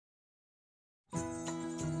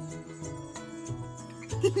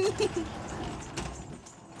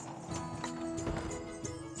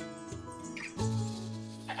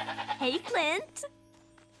Hey, Clint.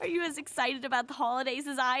 Are you as excited about the holidays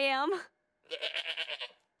as I am?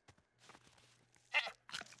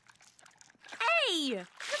 Hey!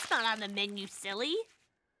 That's not on the menu, silly.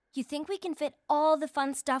 You think we can fit all the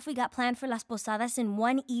fun stuff we got planned for Las Posadas in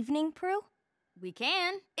one evening, Pru? We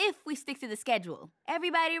can, if we stick to the schedule.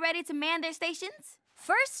 Everybody ready to man their stations?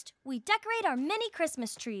 First, we decorate our mini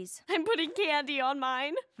Christmas trees. I'm putting candy on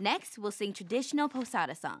mine. Next, we'll sing traditional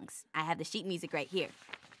posada songs. I have the sheet music right here.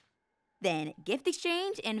 Then gift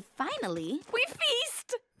exchange, and finally... we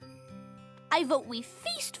feast! I vote we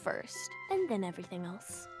feast first, and then everything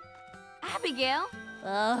else. Abigail?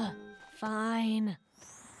 Ugh, fine.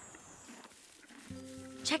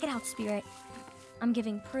 Check it out, Spirit. I'm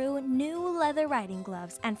giving Pru new leather riding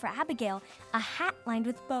gloves, and for Abigail, a hat lined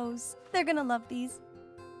with bows. They're gonna love these.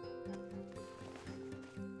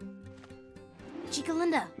 Chica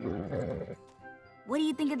Linda, what do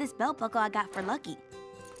you think of this belt buckle I got for Lucky?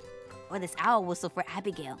 Or this owl whistle for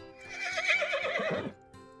Abigail?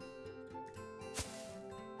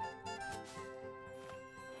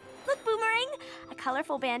 Look, Boomerang, a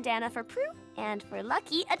colorful bandana for Pru, and for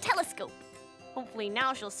Lucky, a telescope. Hopefully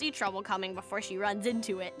now she'll see trouble coming before she runs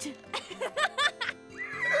into it.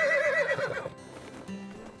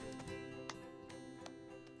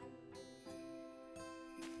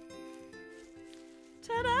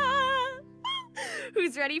 Ta-da!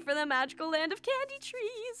 Who's ready for the magical land of candy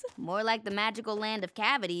trees? More like the magical land of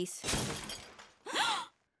cavities.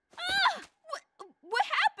 What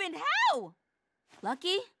happened? How?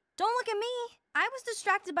 Lucky? Don't look at me. I was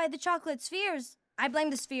distracted by the chocolate spheres. I blame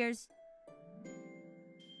the spheres.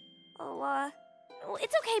 Oh,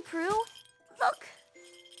 it's okay, Pru. Look.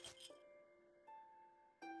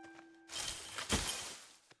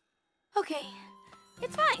 Okay,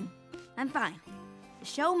 it's fine. I'm fine. The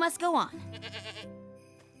show must go on.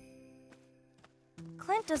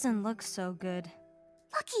 Clint doesn't look so good.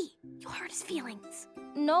 Lucky, you hurt his feelings.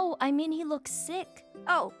 No, I mean he looks sick.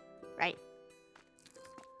 Oh, right.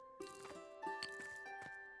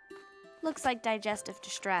 Looks like digestive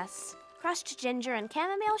distress. Crushed ginger and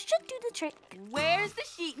chamomile should do the trick. Where's the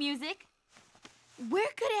sheet music?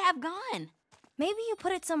 Where could it have gone? Maybe you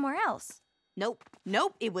put it somewhere else. Nope,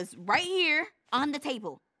 it was right here on the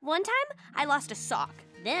table. One time, I lost a sock.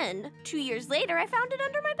 Then, 2 years later, I found it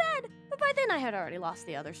under my bed. But by then, I had already lost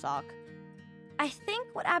the other sock. I think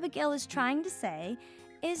what Abigail is trying to say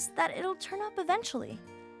is that it'll turn up eventually.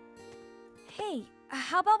 Hey,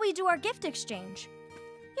 how about we do our gift exchange?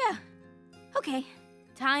 Yeah, okay.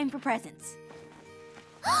 Time for presents.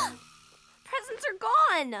 Presents are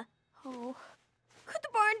gone! Oh, could the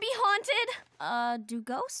barn be haunted? Do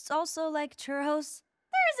ghosts also like churros?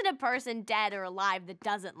 There isn't a person dead or alive that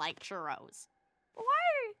doesn't like churros.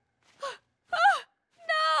 Why?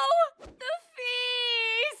 No! The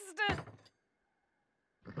feast!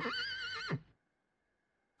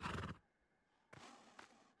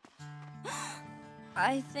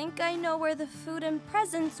 I think I know where the food and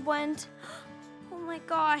presents went. Oh my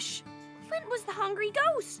gosh. Clint was the hungry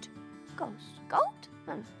ghost. Ghost? Goat?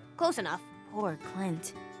 Close enough. Poor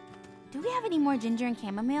Clint. Do we have any more ginger and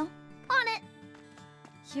chamomile? On it.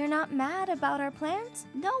 You're not mad about our plans?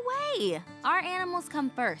 No way! Our animals come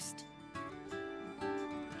first.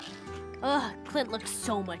 Ugh, Clint looks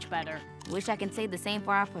so much better. Wish I could say the same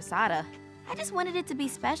for our posada. I just wanted it to be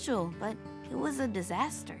special, but it was a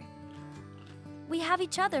disaster. We have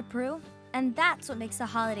each other, Pru, and that's what makes the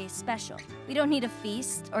holidays special. We don't need a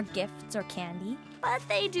feast or gifts or candy. But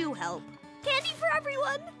they do help. Candy for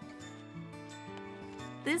everyone!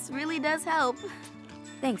 This really does help.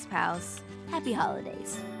 Thanks, pals. Happy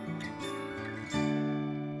holidays.